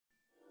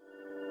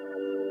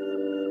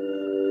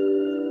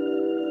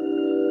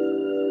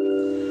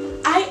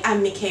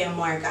am Micaiah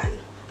Morgan,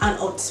 an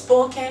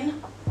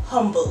outspoken,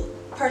 humble,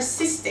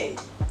 persistent,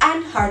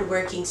 and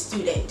hardworking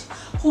student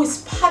who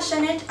is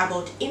passionate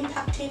about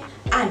impacting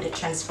and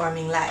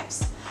transforming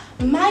lives.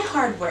 My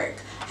hard work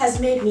has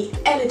made me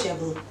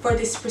eligible for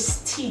this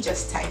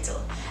prestigious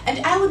title, and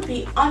I would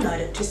be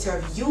honored to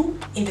serve you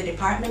in the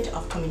Department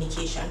of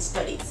Communication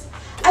Studies.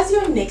 As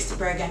your next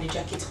Burgundy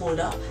Jacket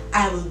holder,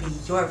 I will be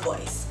your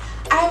voice.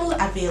 I will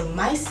avail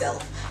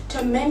myself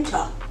to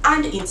mentor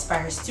and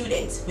inspire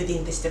students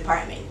within this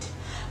department.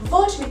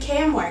 Vote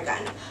Micaiah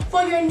Morgan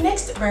for your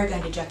next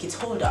Burgundy Jacket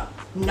holder,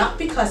 not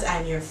because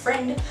I'm your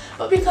friend,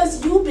 but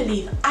because you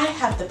believe I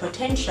have the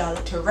potential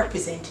to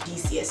represent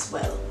DCS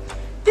well.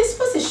 This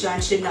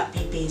position should not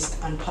be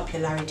based on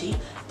popularity,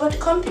 but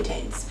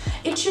competence.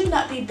 It should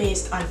not be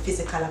based on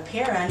physical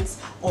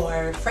appearance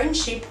or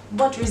friendship,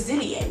 but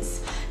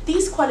resilience.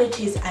 These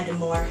qualities and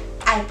more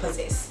I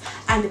possess,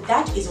 and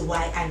that is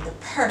why I'm the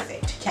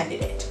perfect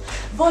candidate.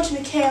 Vote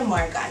Micaiah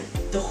Morgan,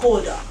 the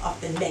holder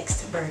of the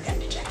next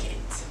Burgundy Jacket.